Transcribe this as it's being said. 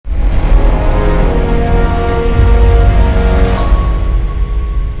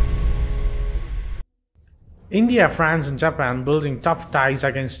India, France, and Japan building tough ties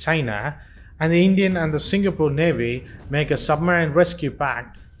against China, and the Indian and the Singapore Navy make a submarine rescue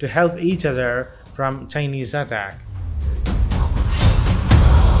pact to help each other from Chinese attack.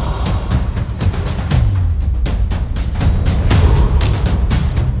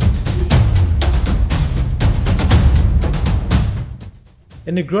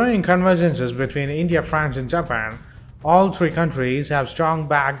 In the growing convergences between India, France, and Japan, all three countries have strong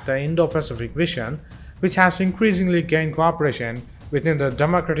backed the Indo-Pacific vision, which has increasingly gained cooperation within the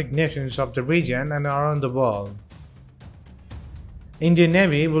democratic nations of the region and around the world. Indian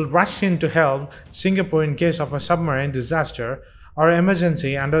Navy will rush in to help Singapore in case of a submarine disaster or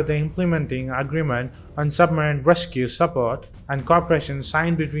emergency under the implementing agreement on submarine rescue support and cooperation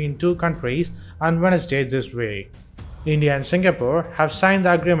signed between two countries on Wednesday this week. India and Singapore have signed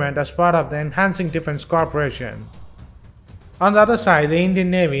the agreement as part of the enhancing defense cooperation. On the other side, the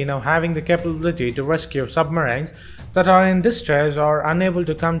Indian Navy, now having the capability to rescue submarines that are in distress or unable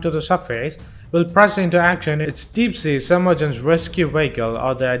to come to the surface, will press into action its Deep Sea Submergence Rescue Vehicle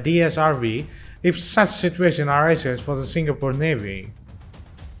or the DSRV if such situation arises for the Singapore Navy.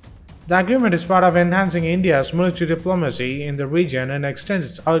 The agreement is part of enhancing India's military diplomacy in the region and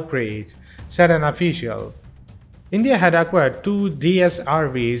extends its outreach, said an official. India had acquired two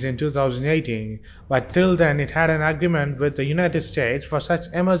DSRVs in 2018, but till then it had an agreement with the United States for such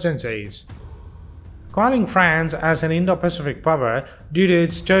emergencies. Calling France as an Indo-Pacific power due to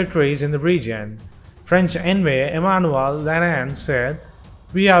its territories in the region, French envoy Emmanuel Lenin said,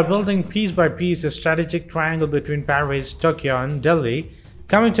 "We are building piece by piece a strategic triangle between Paris, Tokyo, and Delhi,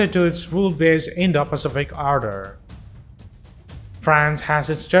 committed to its rule-based Indo-Pacific order." France has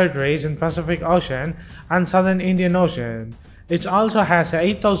its territories in Pacific Ocean and Southern Indian Ocean. It also has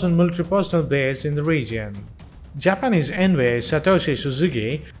 8,000 military personnel based in the region. Japanese envoy Satoshi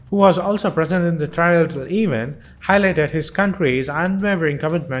Suzuki, who was also present in the trilateral event, highlighted his country's unwavering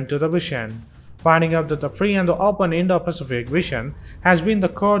commitment to the vision, pointing out that the free and open Indo-Pacific vision has been the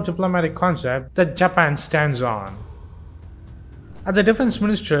core diplomatic concept that Japan stands on. At the Defense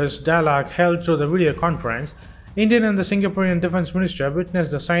Ministers' dialogue held through the video conference, Indian and the Singaporean Defense Minister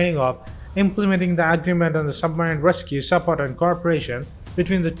witnessed the signing of implementing the agreement on the submarine rescue support and cooperation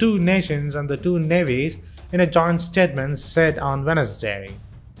between the two nations and the two navies in a joint statement said on Wednesday.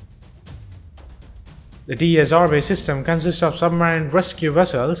 The DSRV system consists of submarine rescue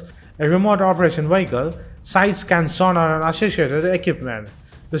vessels, a remote operation vehicle, side-scan sonar and associated equipment.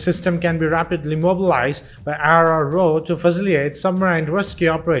 The system can be rapidly mobilized by air or road to facilitate submarine rescue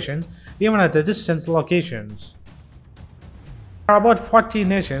operations even at the distant locations. There are about 40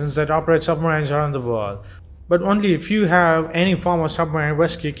 nations that operate submarines around the world, but only a few have any form of submarine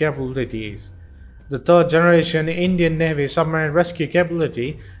rescue capabilities. The third-generation Indian Navy submarine rescue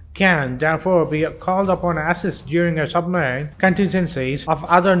capability can therefore be called upon to assist during a submarine contingencies of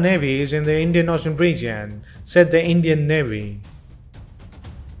other navies in the Indian Ocean region, said the Indian Navy.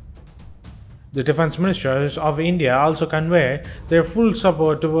 The defense ministers of India also convey their full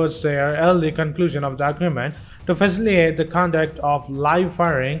support towards their early conclusion of the agreement to facilitate the conduct of live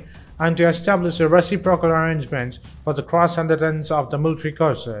firing and to establish a reciprocal arrangements for the cross-undertakings of the military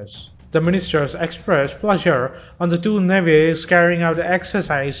courses. The ministers expressed pleasure on the two navies carrying out the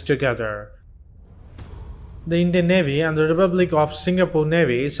exercise together. The Indian Navy and the Republic of Singapore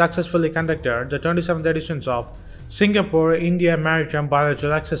Navy successfully conducted the 27th editions of Singapore-India Maritime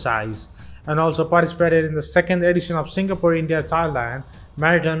Bilateral Exercise, and also participated in the second edition of Singapore-India-Thailand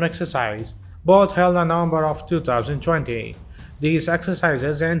Maritime Exercise, both held in November of 2020. These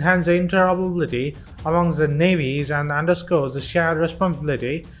exercises enhance the interoperability amongst the navies and underscores the shared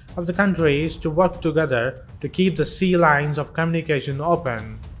responsibility of the countries to work together to keep the sea lines of communication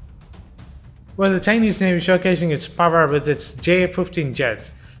open. While the Chinese Navy showcasing its power with its J-15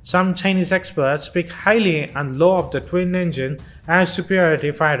 jets, some Chinese experts speak highly and low of the twin-engine air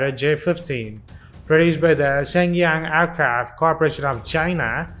superiority fighter J-15. Produced by the Shenyang Aircraft Corporation of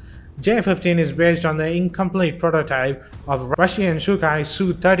China, J-15 is based on the incomplete prototype of Russian Sukhoi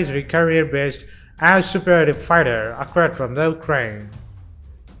Su-33 carrier-based air superiority fighter acquired from the Ukraine.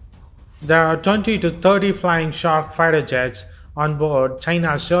 There are 20 to 30 Flying Shark fighter jets on board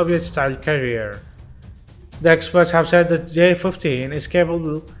China's Soviet-style carrier. The experts have said that J-15 is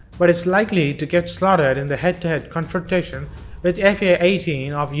capable but is likely to get slaughtered in the head-to-head confrontation with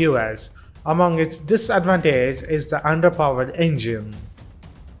F-A-18 of US. Among its disadvantages is the underpowered engine.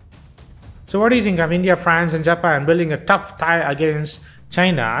 So what do you think of India, France and Japan building a tough tie against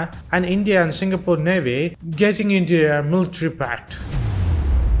China and India and Singapore Navy getting into a military pact?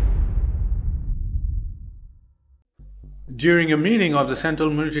 During a meeting of the Central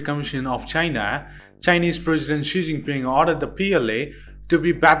Military Commission of China, Chinese President Xi Jinping ordered the PLA to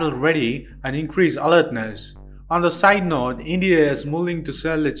be battle ready and increase alertness. On the side note, India is moving to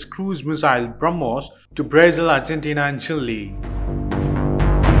sell its cruise missile BrahMos to Brazil, Argentina, and Chile.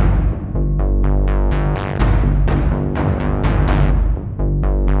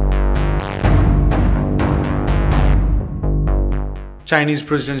 Chinese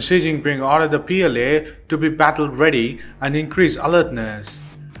President Xi Jinping ordered the PLA to be battle ready and increase alertness.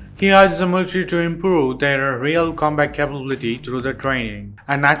 He urged the military to improve their real combat capability through the training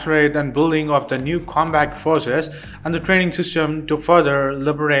and accelerate and building of the new combat forces and the training system to further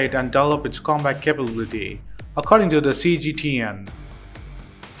liberate and develop its combat capability, according to the CGTN.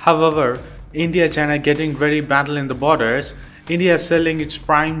 However, India-China getting ready battle in the borders, India is selling its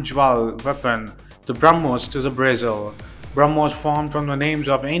prime jewel weapon, the BrahMos, to the Brazil. BrahMos, formed from the names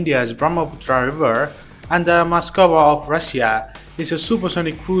of India's Brahmaputra River and the Moskva of Russia, is a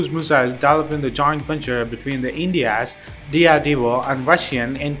supersonic cruise missile developed in the joint venture between the India's DRDO and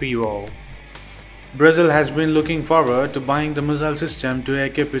Russian NPO. Brazil has been looking forward to buying the missile system to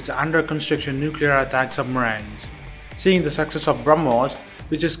equip its under-construction nuclear attack submarines. Seeing the success of BrahMos,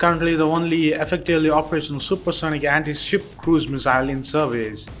 which is currently the only effectively operational supersonic anti-ship cruise missile in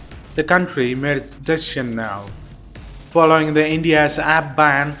service, the country made its decision now. Following the India's app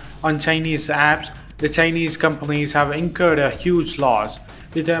ban on Chinese apps, the Chinese companies have incurred a huge loss,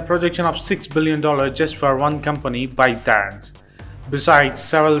 with a projection of $6 billion just for one company, ByteDance. Besides,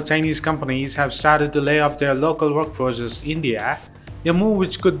 several Chinese companies have started to lay off their local workforces in India, a move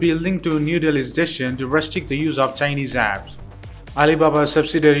which could be linked to New Delhi's decision to restrict the use of Chinese apps. Alibaba's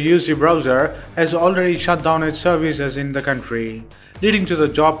subsidiary UC Browser has already shut down its services in the country, leading to the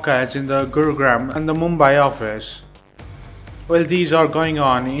job cuts in the Gurugram and the Mumbai office. While these are going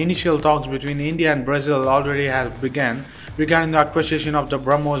on, initial talks between India and Brazil already have begun regarding the acquisition of the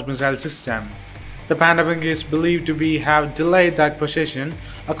BrahMos missile system. The pandemic is believed to have delayed the acquisition,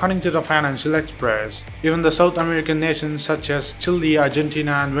 according to the Financial Express. Even the South American nations such as Chile,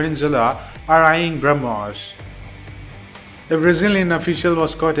 Argentina, and Venezuela are eyeing BrahMos. A Brazilian official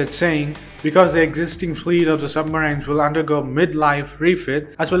was quoted saying, "Because the existing fleet of the submarines will undergo mid-life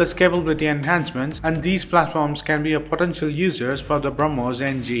refit as well as capability enhancements, and these platforms can be a potential users for the BrahMos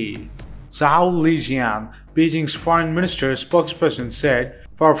NG." Zhao Lijian, Beijing's foreign minister spokesperson, said,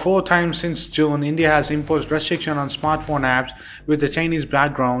 "For 4 times since June, India has imposed restrictions on smartphone apps with the Chinese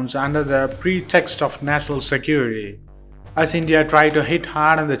backgrounds under the pretext of national security. As India tried to hit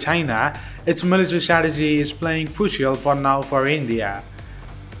hard on China, its military strategy is playing crucial for now for India."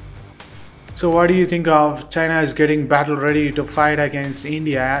 So what do you think of China is getting battle ready to fight against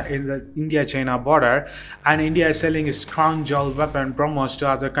India in the India-China border, and India is selling its crown jewel weapon BrahMos to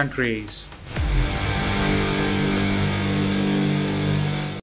other countries?